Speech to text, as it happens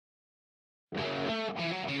Am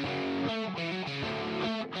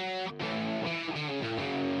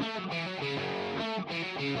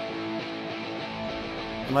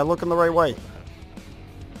I looking the right way?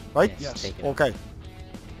 Right? Yes. Okay.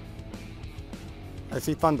 I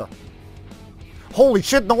see thunder. Holy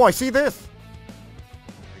shit, no, I see this!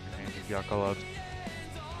 Y'all call out.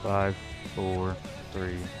 5, 4,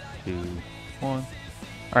 3, 2, 1.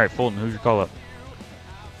 Alright, Fulton, who's your call up?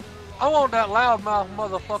 I want that loudmouth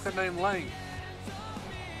motherfucker named Lane.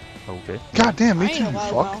 Okay. God damn, me I too, ain't you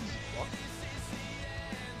allowed fuck.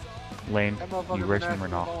 now. Lane, That you motherfucker racing been him or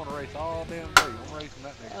asking not? me to race all damn day. I'm racing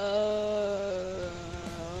that nigga.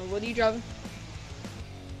 What are you driving?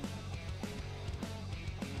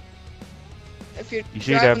 If you're You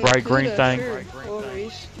see that driving the bright green Cuda, thing? Sure. Bright green We'll thing.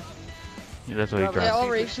 race. Yeah, that's what he Driving drives. Yeah, I'll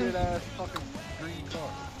a race piece of you. shit-ass fucking green car.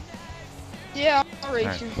 Yeah, I'll race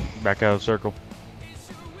Alright. you. Back out of the circle.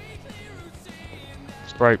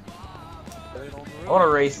 Sprite, Put it on the I road. want to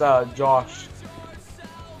race Josh.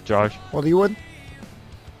 Josh. What are you in?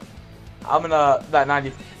 I'm in that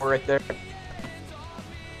 94 right there.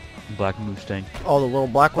 Black Mustang. Oh, the little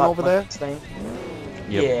black one over there? Mustang.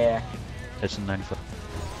 Yep. Yeah. That's in 95.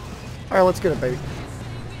 Alright, let's get it, baby.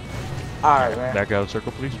 Alright, man. Back out of the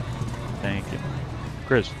circle, please. Thank you.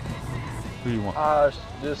 Chris, who do you want?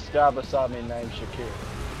 This guy beside me named Shakir.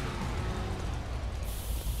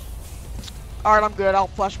 Alright, I'm good. I'll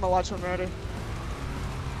flash my lights when ready.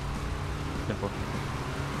 10-4.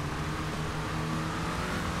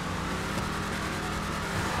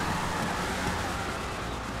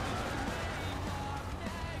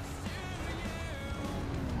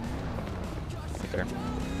 Right there.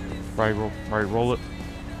 Right, roll it.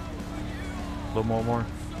 A little more.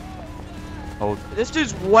 Hold, This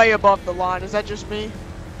dude's way above the line. Is that just me?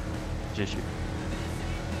 just you.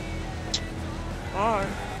 Alright.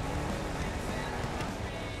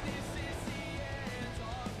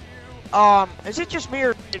 Is it just me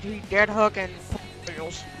or did he dead hook and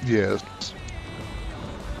wheels? Yes.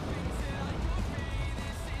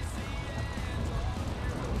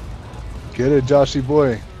 Get it, Joshy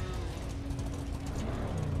boy.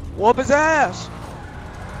 Whoop his ass!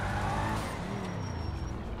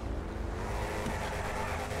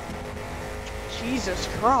 Jesus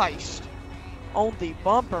Christ. On the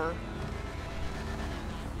bumper.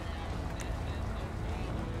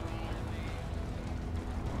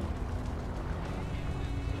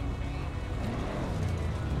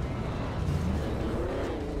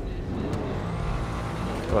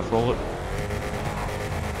 Left, roll it.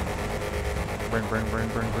 Bring.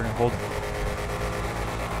 Hold.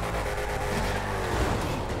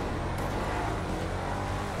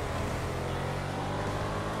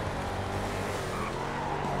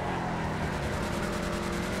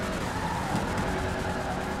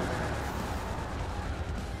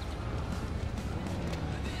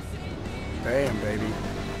 Damn, baby.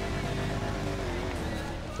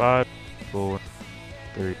 5, 4,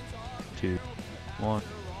 3, 2, 1.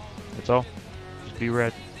 That's all. Just be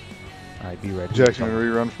red. Alright, be red. Jackson, a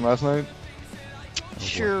rerun from last night?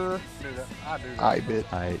 Sure. Do that. I do that. I bet.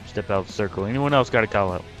 Alright, step out of the circle. Anyone else got a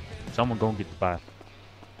call out? Someone gonna get the buy.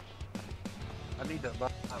 I need that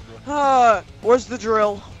bike, bro. Where's the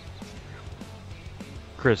drill?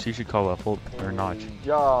 Chris, you should call out Fulton or Notch.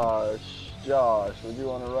 Josh, would you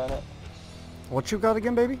want to run it? What you got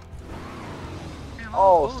again, baby?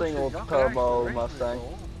 Oh, Bullshit, single y'all can turbo actually race Mustang.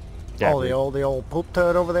 this. Oh, the old poop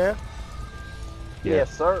turd over there? Yeah.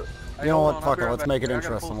 Yes, sir. Hey, You know hold what, on, I'll fuck be it, right let's back. make it I gotta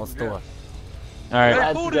pull interesting, some let's do it. gas. Alright, Let's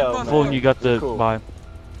Let's pull go, this man. Fulton, you got the Cool. buy.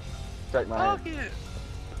 Take my hand. Fuck it.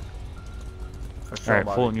 For sure, Alright,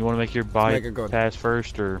 buddy. Fulton, you wanna make your buy Make it good. pass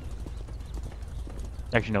first or?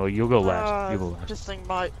 Actually, no, you'll go last. You'll go last. This thing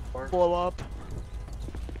might blow up.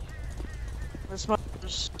 This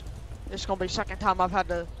is gonna be the second time I've had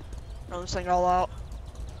to run this thing all out.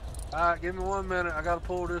 Alright, give me 1 minute. I gotta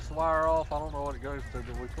pull this wire off. I don't know what it goes to,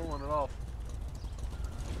 but we're pulling it off.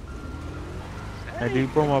 Hey,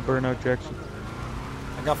 dude, throw my burnout, Jackson.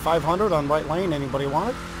 I got 500 on right lane. Anybody want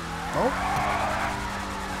it?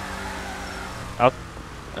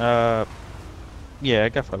 Yeah, I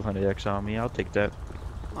got 500X on me. I'll take that.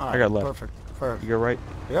 All I got left. Perfect. Perfect. You got right?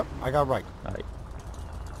 Yep, I got right. Alright.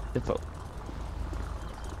 Info.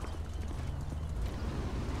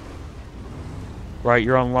 Right,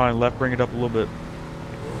 you're on line. Left, bring it up a little bit.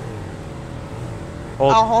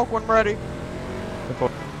 Hold. I'll honk when ready.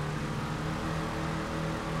 Info.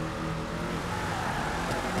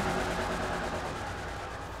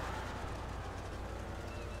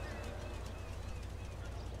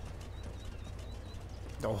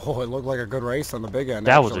 Oh, it looked like a good race on the big end.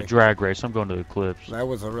 That was actually. a drag race. I'm going to the clips. That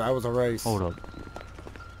was a race. Hold up.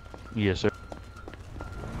 Yes, sir.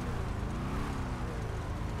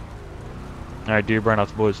 Alright, do your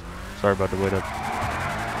burnouts, boys. Sorry about the wait up.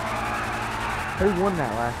 Who won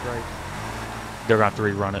that last race? They're gonna have to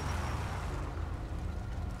rerun it.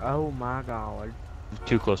 Oh my god.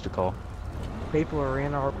 Too close to call. People are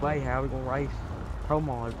in our way. How are we gonna race? Pro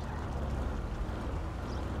mods.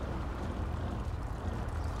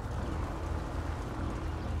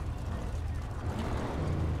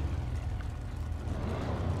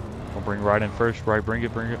 I'll bring right in first. Right, bring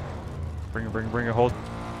it, bring it. Bring it, bring it, bring it. Hold.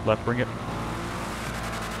 Left, bring it.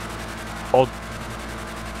 Hold.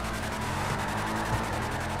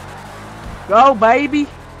 Go, baby!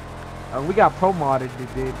 Oh, we got pro modded.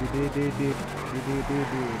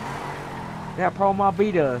 That pro mod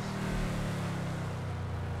beat us.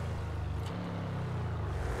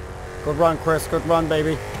 Good run, Chris. Good run,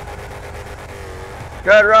 baby.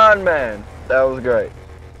 Good run, man. That was great.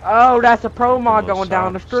 Oh, that's a pro mod Little going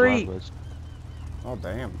down the slide street. list. Oh,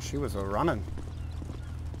 damn. She was a running.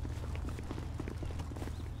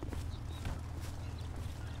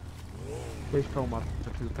 This pro mods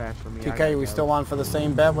are too fast for me. TK, we still on for the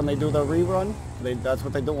same bet when they do the rerun? That's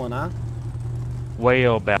what they're doing, huh? Way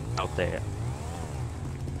about out there.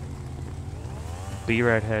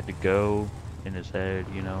 B-Rat had to go in his head,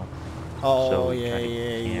 you know. Oh, so he yeah, kinda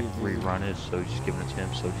yeah. can't rerun it, so he's just giving it to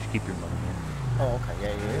him. So just keep your money in. Oh, okay.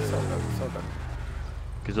 Yeah. So good. So good.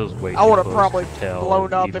 Because those way I too would have close probably to tell,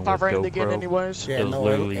 blown up even if I with ran it again GoPro. anyways. Yeah, It was no,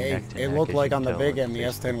 literally it neck to neck, looked as like you on the can big tell, end, the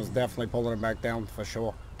it's- S10 was definitely pulling it back down for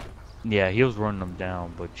sure. Yeah, he was running them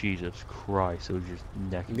down, but Jesus Christ, it was just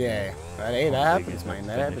neck and Yeah, neck. hey, that on the big happens, end man. to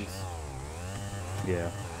That finish. happens. Yeah.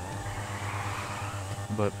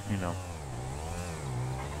 But, you know.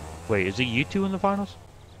 Wait, is it you two in the finals?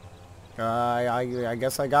 I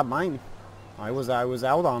guess I got mine. I was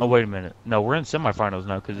out on. Oh, wait a minute. No, we're in semifinals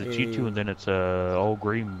now, because it's you two Yeah. and then it's all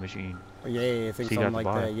green machine. Yeah, I think So you got something the like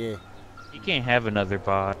bye. that. Yeah. You can't have another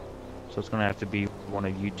bye, so it's going to have to be one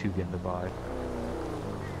of you two getting the bye.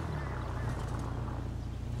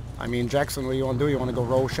 I mean, Jackson, what do you want to do? You want to go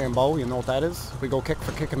Rochambeau? You know what that is? We go kick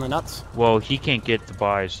for kicking the nuts. Well, he can't get the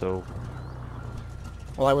bye, so...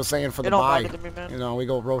 Well, I was saying for It the don't bye. matter to me, man. You know, we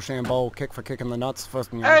go Rochambeau, kick for kicking the nuts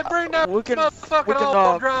first. You know. Hey, bring that We can- motherfucking we can,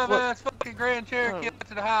 all drive flip- ass fucking Grand Cherokee up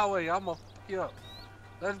to the highway. I'm gonna fuck you up.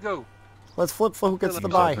 Let's go. Let's flip for who gets the You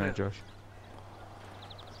bye. Second, Josh.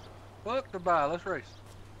 Fuck the bye. Let's race.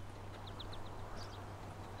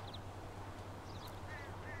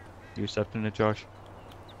 You accepting it, Josh?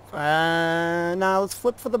 Now let's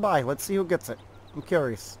flip for the bye. Let's see who gets it. I'm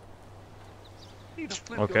curious. Need to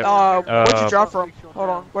flip Okay. your- Where'd you Uh, drive from? Hold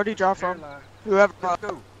on. Where'd you drive from? Airline. Whoever Let's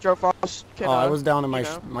go. drove us can, Oh, I was down in my you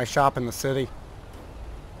know. my shop in the city.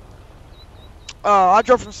 I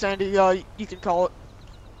drove from Sandy, you can call it.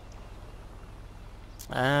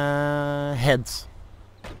 Heads.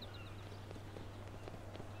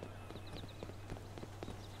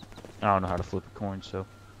 I don't know how to flip a coin, so...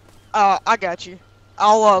 I got you.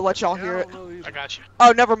 I'll let y'all Yeah, hear I it. don't know either. I got you.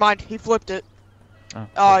 Oh, never mind. He flipped it.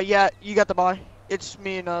 Oh, Yeah, you got the bye. It's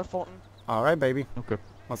me and, Fulton. All right, baby. okay.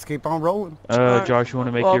 Let's keep on rolling. Alright. Josh, you want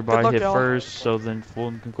to make Well, your good bye luck, hit y'all. first, so then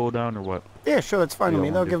Fulton can cool down, or what? Yeah, sure. That's fine You with me.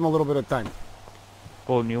 don't They'll wanna give him a little bit of time.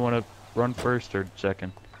 Fulton, you want to run first or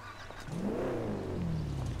second?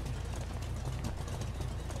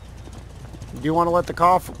 Do you want to let the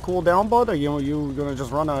car cool down, bud, or you gonna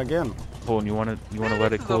just run again? Fulton, you want to Man,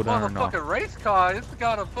 let this it is cool a down or no? motherfucking race car. It's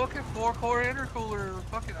got a fucking 4-core intercooler and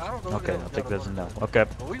fucking I don't know. what Okay, the hell I'll it's take got this on and it. no. Okay,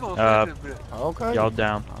 But we gonna Uh, send this bitch. Okay. y'all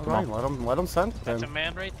down. All Come right, on. let him send it That's a then.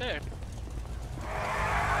 man right there.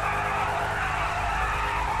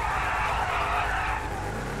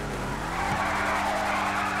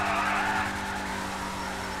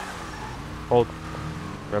 Hold.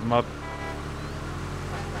 Rev him up.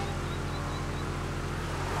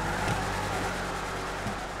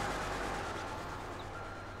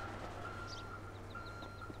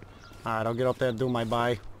 All right, I'll get up there and do my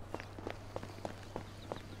bye.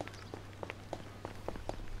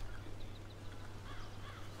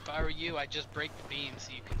 If I were you, I'd just break the beam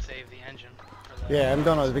so you can save the engine. For that. Yeah, I'm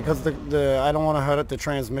gonna because the I don't want to hurt the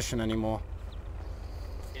transmission anymore.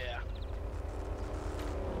 Yeah.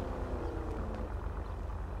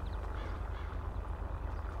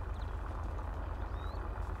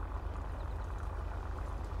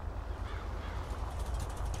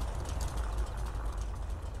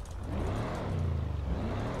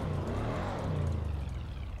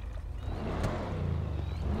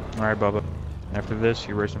 All right, Bubba. After this,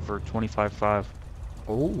 you're racing for 25.5.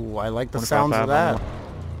 Ooh, I like the 25.5 sounds of on that. one.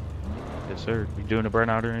 Yes, sir. You doing a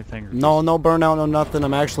burnout or anything? Or No, no burnout, no nothing.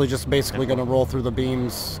 I'm actually just basically gonna roll through the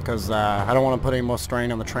beams because I don't want to put any more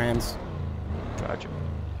strain on the trans. Gotcha.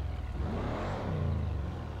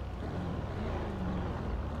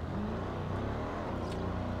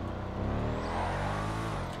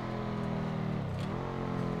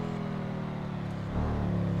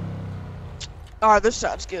 Alright, this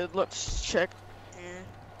side's good. Let's check.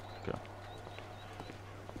 Yeah.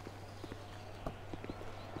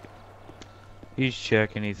 He's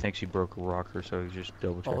checking. He thinks he broke a rocker, so he's just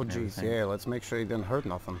double checking. Oh, jeez, everything. yeah, let's make sure he didn't hurt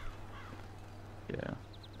nothing. Yeah.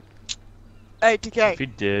 Hey, TK. If he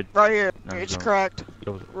did, Right here. No, It's don't. cracked.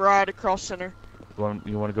 Right across center. you want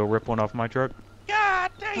to go rip one off my truck?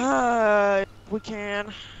 We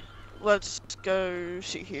can. Let's go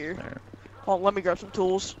see here. There. Hold on, let me grab some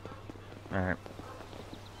tools. All right.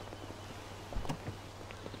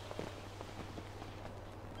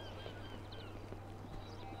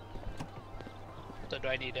 So do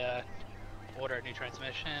I need to order a new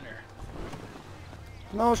transmission or?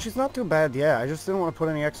 No, she's not too bad, yeah. I just didn't want to put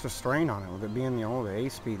any extra strain on it with it being, you know, the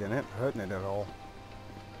A-speed in it, hurting it at all.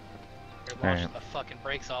 You're launching the fucking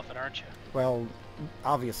brakes off it, aren't you? Well,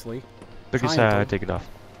 obviously. Look Trying aside, to. take it off.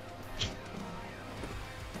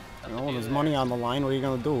 You know, when there's money on the line, what are you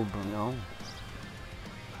going to do, you know?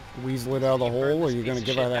 Weasel it out of the hole, or are you going to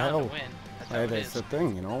give her the hell? Hey, that's the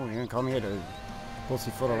thing, you know? You're going to come here to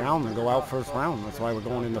pussyfoot around and go out first round. That's why we're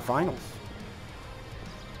going in the finals.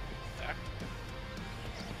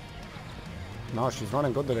 No, she's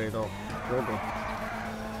running good today, though. Real good.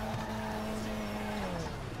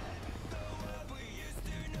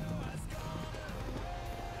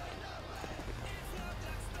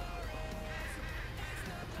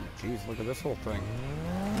 Jeez, look at this whole thing.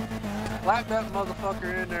 Slap that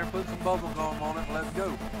motherfucker in there, put some bubble gum on it, and let's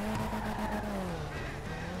go.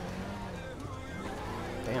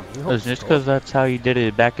 Damn, he Listen, hopes just so. because that's how you did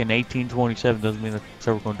it back in 1827 doesn't mean that's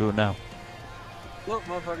how we're going to do it now. Look,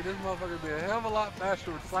 motherfucker, this motherfucker would be a hell of a lot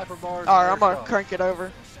faster with slapper bars. Alright, I'm gonna crank it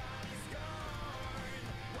over.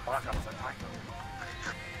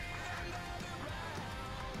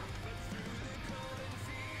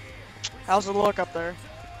 How's it look up there?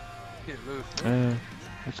 Get loose.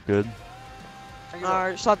 That's good.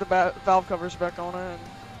 Alright, slide the valve covers back on it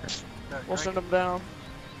and we'll send them down.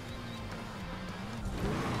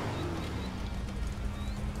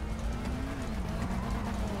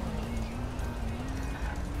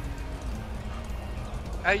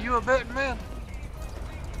 Hey, you a betting man?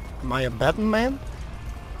 Am I a betting man?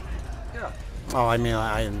 Yeah. Oh, I mean,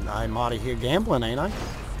 I'm out of here gambling, ain't I?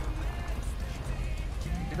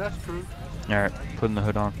 Yeah, that's true. Alright, putting the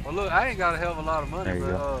hood on. Well, look, I ain't got a hell of a lot of money, There you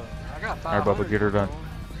but go. I got Alright, 500. Bubba, get her done.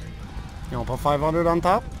 You want to put 500 on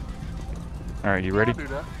top? Alright, you ready? I'll do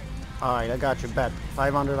that. All right, I got you. Bet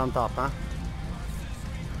 500 on top, huh?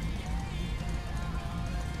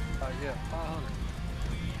 Yeah, 500.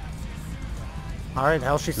 All right,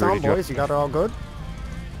 how's she Ready sound, to drop? boys? You got her all good?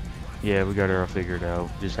 Yeah, we got her all figured out.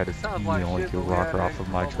 Just had to Sounds like only shit, get a but we rocker had off of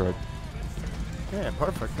my extra truck. Yeah,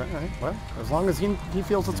 perfect. All right. Well, as long as he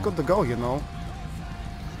feels it's good to go, you know.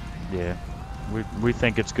 Yeah. We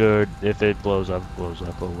think it's good. If it blows up, it blows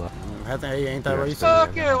up. Oh well. Hey, ain't that Yeah. racing?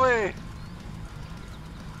 Fuck yeah, we.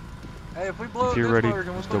 Hey, if we blow If up you're this ready, motor,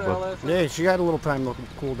 can we still put go. LS in? Yeah, she had a little time to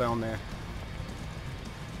cool down there.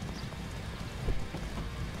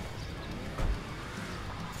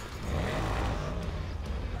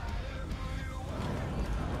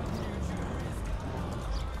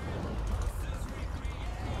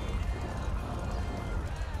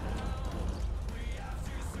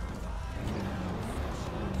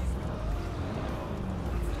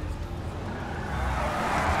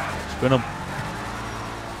 Spin them.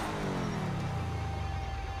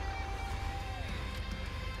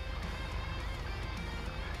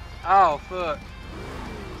 Oh, fuck.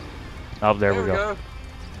 Oh, there we go.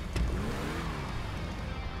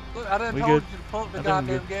 Look, I done We told good. you to pump the I think we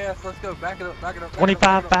goddamn good. gas. Let's go. Back it up, back it up.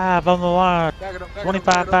 25.5 on the line. Back it up, back it up,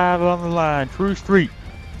 back it 25.5 up. on the line. True Street.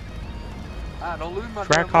 Ah, don't lose my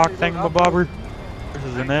damn Trackhawk money, look, thingamabobber. This I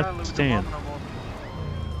is ain't an trying to lose the F10. money no more.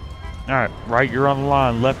 Alright, right, you're on the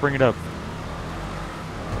line. Left, bring it up.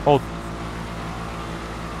 Hold.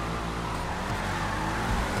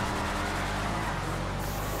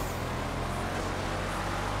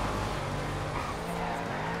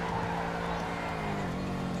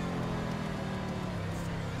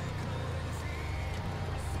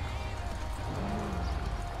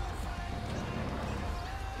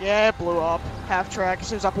 Yeah, it blew up. Half track as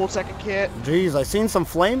soon as I pulled second kit. Jeez, I seen some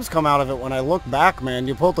flames come out of it when I looked back, man.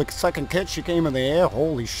 You pulled the second kit, she came in the air.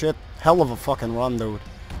 Holy shit. Hell of a fucking run, dude.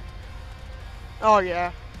 Oh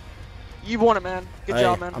yeah. You won it, man. Good Hey,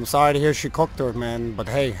 job, man. I'm sorry to hear she cooked her, man. But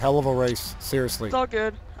hey, hell of a race. Seriously. It's all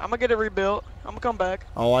good. I'm gonna get it rebuilt. I'm gonna come back.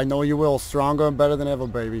 Oh, I know you will. Stronger and better than ever,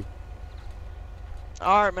 baby.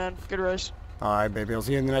 Alright, man. Good race. All right, baby. I'll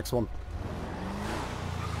see you in the next one.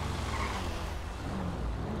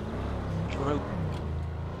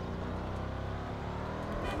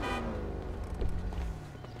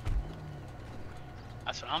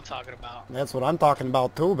 That's what I'm talking about. That's what I'm talking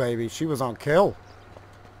about too, baby. She was on kill.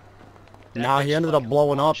 That Now bitch he ended up fucking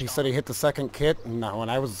blowing up. He launched said on he hit the second kit, and when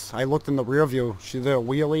I looked in the rear view, she did a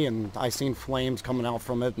wheelie, and I seen flames coming out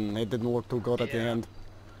from it, and it didn't look too good at the end.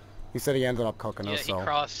 He said he ended up cooking Yeah, us. he So.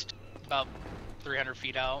 crossed about 300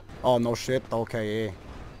 feet out. Oh no shit. Okay. Yeah.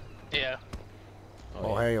 Yeah.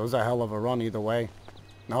 Oh hey, it was a hell of a run either way.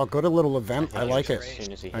 No, good little event. I like it. As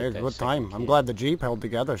soon as he I hit had a that good second time. I'm kid. glad the Jeep held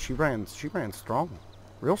together. She ran strong,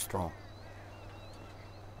 real strong.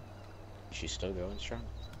 She's still going strong.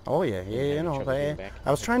 Oh yeah, Didn't yeah, have you any know, trouble getting back.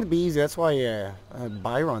 I was trying to be easy. That's why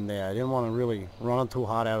Byron there. I didn't want to really run too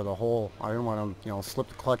hot out of the hole. I didn't want to, you know, slip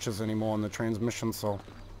the clutches anymore in the transmission. So.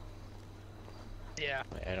 Yeah.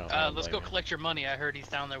 I don't Let's go blame her. collect your money. I heard he's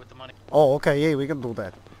down there with the money. Oh, okay, yeah, we can do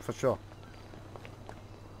that for sure.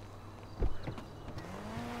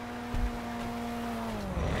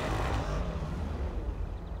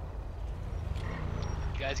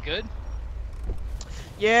 You guys good?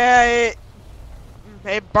 Yeah,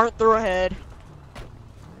 it burnt through a head.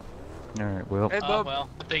 Alright, well. Hey, bub. Well,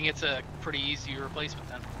 I think it's a pretty easy replacement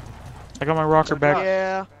then. I got my rocker back.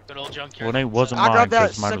 Yeah. Good old junkyard. Well, it wasn't I mine grabbed that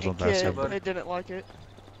because mine was on second that kid. side. buddy. They didn't like it.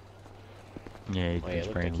 Yeah, Oh, he's yeah, it looked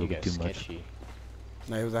spraying a like you little bit got too much. sketchy.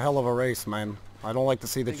 It was a hell of a race, man. I don't like to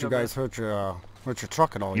see that Think you about guys hurt your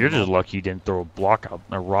truck at all. You're you know? just lucky you didn't throw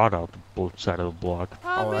a rod out the both side of the block.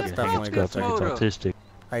 Oh, that's Your definitely hand's a got good like thing. it's autistic.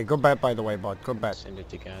 Hey, good bet by the way, bud. Good bet. Send it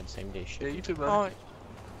to God, same day shit. Yeah, you too, Oh, buddy.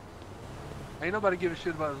 Ain't nobody give a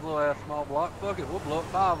shit about his little ass small block. Fuck it, we'll blow up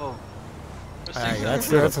 5 of them. Hey,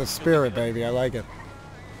 that's a spirit, baby. I like it.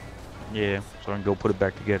 Yeah, so I can go put it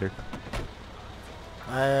back together.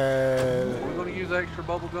 We're gonna use extra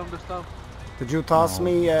bubble gum this time. Did you toss No.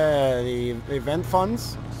 me the event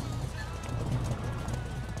funds?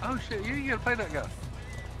 Oh shit, you gotta pay that guy.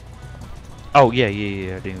 Oh, yeah, I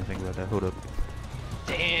didn't even think about that. Hold up.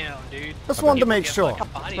 Damn, dude. Just wanted to make Get, sure. like, a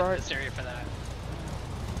body in this area for that.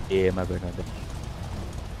 Yeah, my bad, my bad.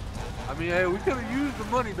 I mean, hey, we could have used the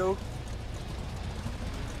money though.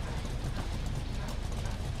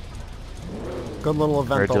 Good little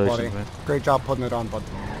event, though, buddy. Congratulations, man. Great job putting it on, bud.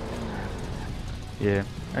 Yeah,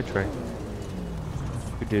 I try.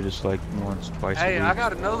 We do this like once, twice Hey, a week. I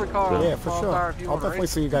got another car. Yeah, for small sure. tire if you I'll wanna definitely race.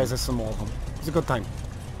 see you guys at some more of them. It's a good time.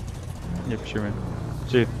 Yeah, for sure, man.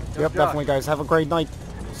 See you. Yep, definitely, guys. Have a great night.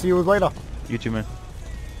 See you later. You too, man.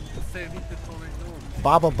 Say if he sits on his door,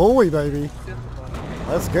 Baba Booey, baby. kiss about it.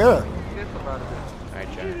 Let's get it. Kiss about it.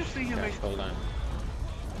 Alright, Did you just see Josh. him Josh, make- hold on.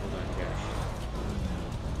 Hold on, Josh.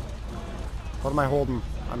 What am I holding?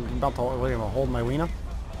 I'm about to wait, am I holding my wiener?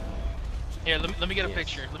 Here, let me get a Yes.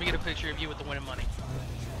 picture. Let me get a picture of you with the winning money.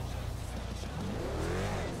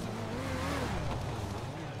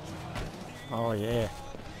 Oh, yeah.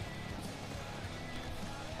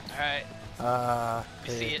 Alright, let me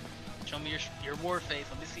see it. Show me your war face.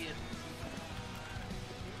 Let me see it.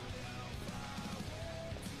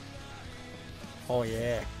 Oh,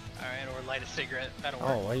 yeah. Alright, or light a cigarette. That'll work.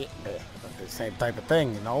 Oh, wait. The same type of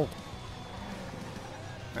thing, you know?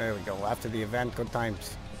 There we go. After the event, good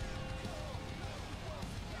times.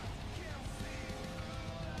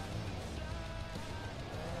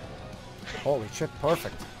 Holy shit,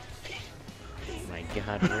 perfect. Oh my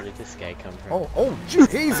god, where did this guy come from? Oh,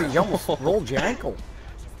 jeez, you almost rolled your ankle.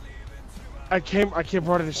 I came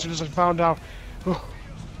running as soon as I found out.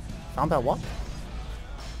 Found out what?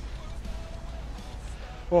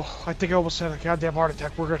 Oh, I think I almost had a goddamn heart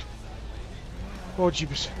attack. We're good. Oh,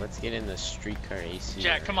 jeepers. Let's get in the streetcar AC.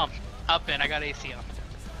 Jack, come on. Up in. I got AC on.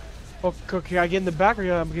 Oh, okay, I get in the back or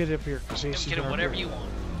I'm getting up here? 'Cause AC Get it got whatever here. you want.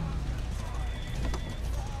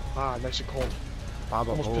 Ah, nice and cold.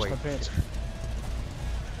 Baba Almost pissed Booey. my pants.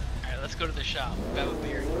 Alright, let's go to the shop. Grab a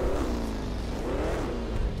beer.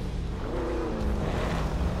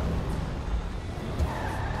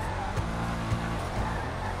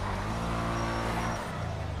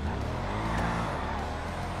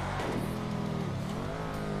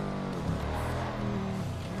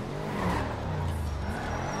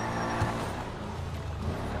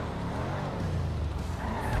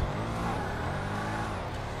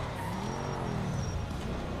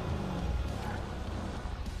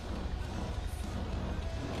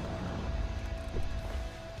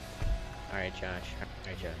 Alright, Josh.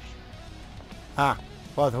 Alright, Josh. Ah,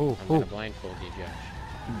 what? Who? I'm Who? gonna blindfold you,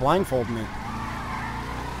 Josh. Blindfold me.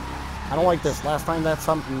 I don't like this. Last time that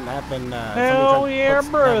something happened, Hell somebody yeah,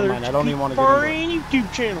 never brother. mind, I don't even want to Our get into it.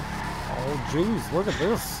 YouTube channel. Oh, jeez, look at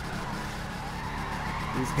this.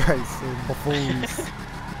 These guys are buffoons.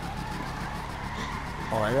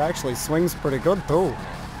 Oh, it actually swings pretty good, too.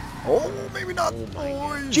 Oh, maybe not. Oh my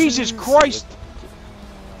god. Jesus jeez. Christ.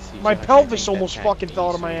 See, My pelvis almost fucking fell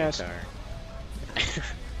out of my ass.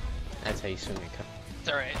 That's how you swing a car. It's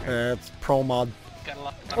alright. It's pro mod.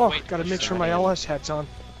 Oh, gotta make sure my LS hat's on.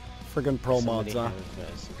 Friggin' pro mods, huh? Have,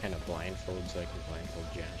 some kind of blindfold so I can blindfold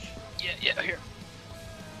Josh. Yeah, here.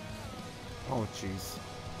 Oh, jeez.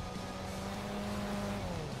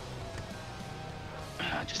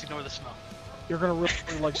 Just ignore the smell. You're gonna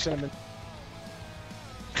really like cinnamon.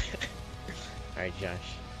 Alright, Josh.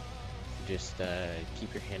 Just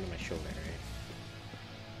keep your hand on my shoulder, alright?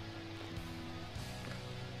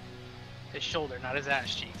 His shoulder, not his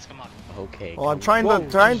ass cheeks. Come on. Okay. Well, I'm trying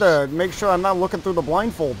to make sure I'm not looking through the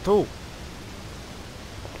blindfold too.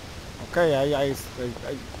 Okay, I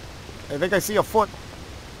think I see a foot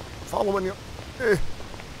following you.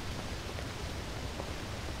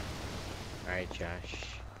 Alright, Josh.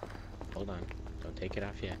 Hold on. Don't take it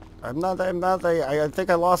off yet. I'm not, I think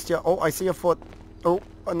I lost you. Oh, I see a foot. Oh,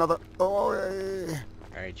 another. Oh,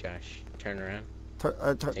 Alright, Josh. Turn around.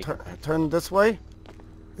 Turn this way?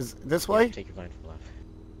 Is this way? Take your blindfold off.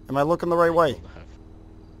 Am I looking the right way?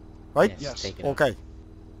 Right? Yes. Take it okay.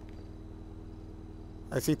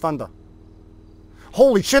 I see thunder.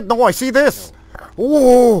 Holy shit, no, I see this! No.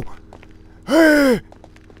 Oh! Hey!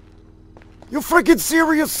 You freaking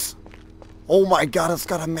serious? Oh my god, it's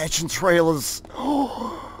got a matching trailers.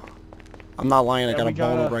 I'm not lying, I got a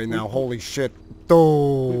boner right now. Holy shit.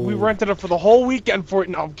 Dude. We rented it for the whole weekend for it.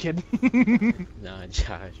 No, I'm kidding. Nah,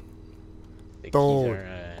 Josh. The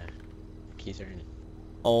keys are in it.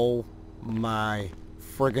 Oh my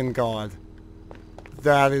friggin' god.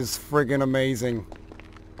 That is friggin' amazing.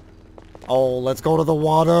 Oh, let's go to the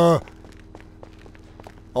water.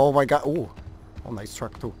 Oh my god. Ooh. Oh, nice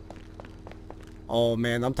truck too. Oh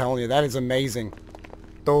man, I'm telling you, that is amazing.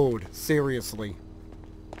 Dude, seriously.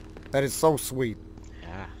 That is so sweet.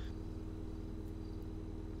 Yeah.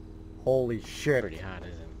 Holy shit. Pretty hot,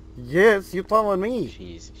 isn't it? Yes, you're telling me.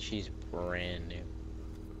 She's brand new.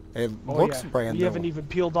 It looks brand new. You haven't even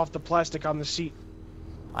peeled off the plastic on the seat.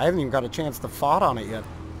 I haven't even got a chance to fart on it yet.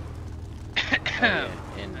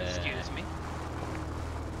 And, excuse me.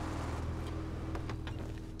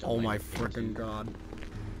 Oh my frickin' god.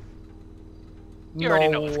 You already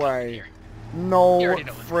know No what's coming way. here. No You already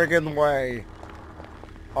know what's friggin' way.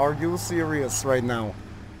 Are you serious right now?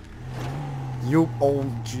 You, oh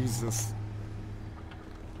Jesus.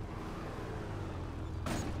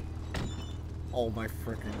 Oh my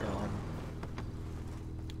frickin' god.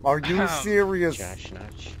 Are you serious? Josh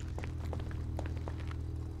Notch.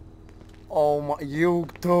 Oh my, you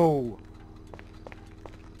too.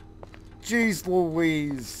 Jeez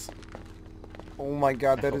Louise. Oh my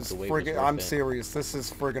god, that is friggin', I'm serious. This is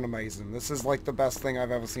friggin' amazing. This is like the best thing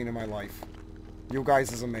I've ever seen in my life. You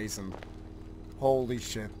guys is amazing. Holy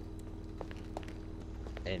shit.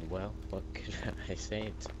 And well, what could I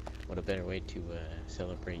say? What a better way to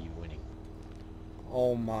celebrate you winning.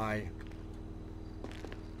 Oh my.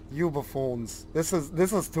 You buffoons. This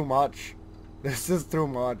is too much. This is too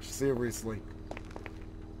much, seriously.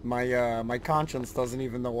 My conscience doesn't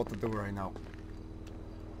even know what to do right now.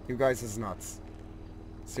 You guys is nuts.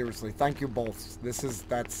 Seriously, thank you both.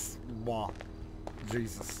 That's wow.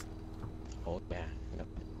 Jesus. Oh yeah.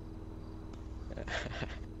 Nope.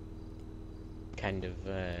 Kind of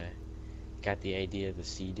got the idea of the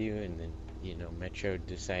Sea-Doo, and then, you know, Metro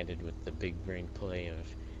decided with the big brain play of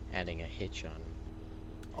adding a hitch on.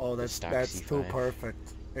 Oh, that's C5. too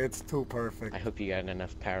perfect. It's too perfect. I hope you got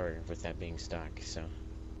enough power with that being stock, so.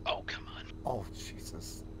 Oh, come on. Oh,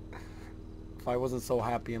 Jesus. If I wasn't so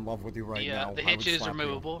happy in love with you right now, the I would hitch is slap you.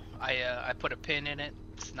 removable. I put a pin in it.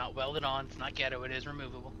 It's not welded on. It's not ghetto. It is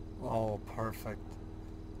removable. Oh, perfect.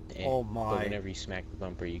 Yeah, Oh my. But whenever you smack the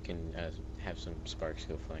bumper, you can have some sparks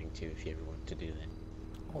go flying too, if you ever want to do that.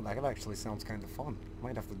 Oh, that actually sounds kind of fun.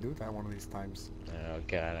 Might have to do that one of these times. Oh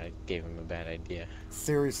god, I gave him a bad idea.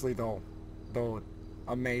 Seriously though, dude,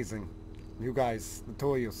 amazing. You guys, the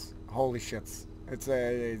two of you, holy shits.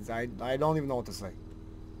 I don't even know what to say.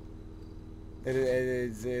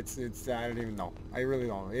 It's I don't even know. I really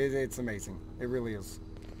don't. It's amazing. It really is.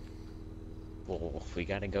 Well, we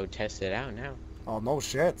gotta go test it out now. Oh, no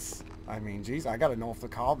shits. I mean, geez, I gotta know if the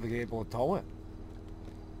car will be able to tow it.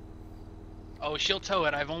 Oh, she'll tow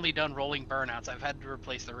it. I've only done rolling burnouts. I've had to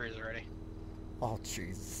replace the rears already. Oh,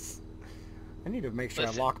 Jesus. I need to make sure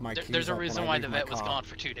Listen, I lock my keys there's a up reason when I why leave the my vet was car. gone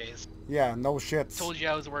for 2 days. Yeah, no shits. Told you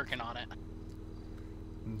I was working on it.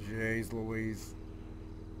 Jeez Louise.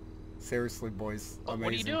 Seriously, boys. Oh, amazing.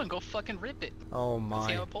 what are you doing? Go fucking rip it. Oh See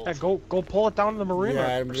my. how it pulls. Yeah, go pull it down to the marina.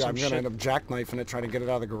 Yeah, I'm or some gonna shit. end up jackknifing it, trying to get it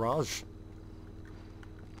out of the garage.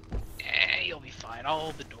 You'll be fine.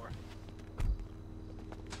 All the doors.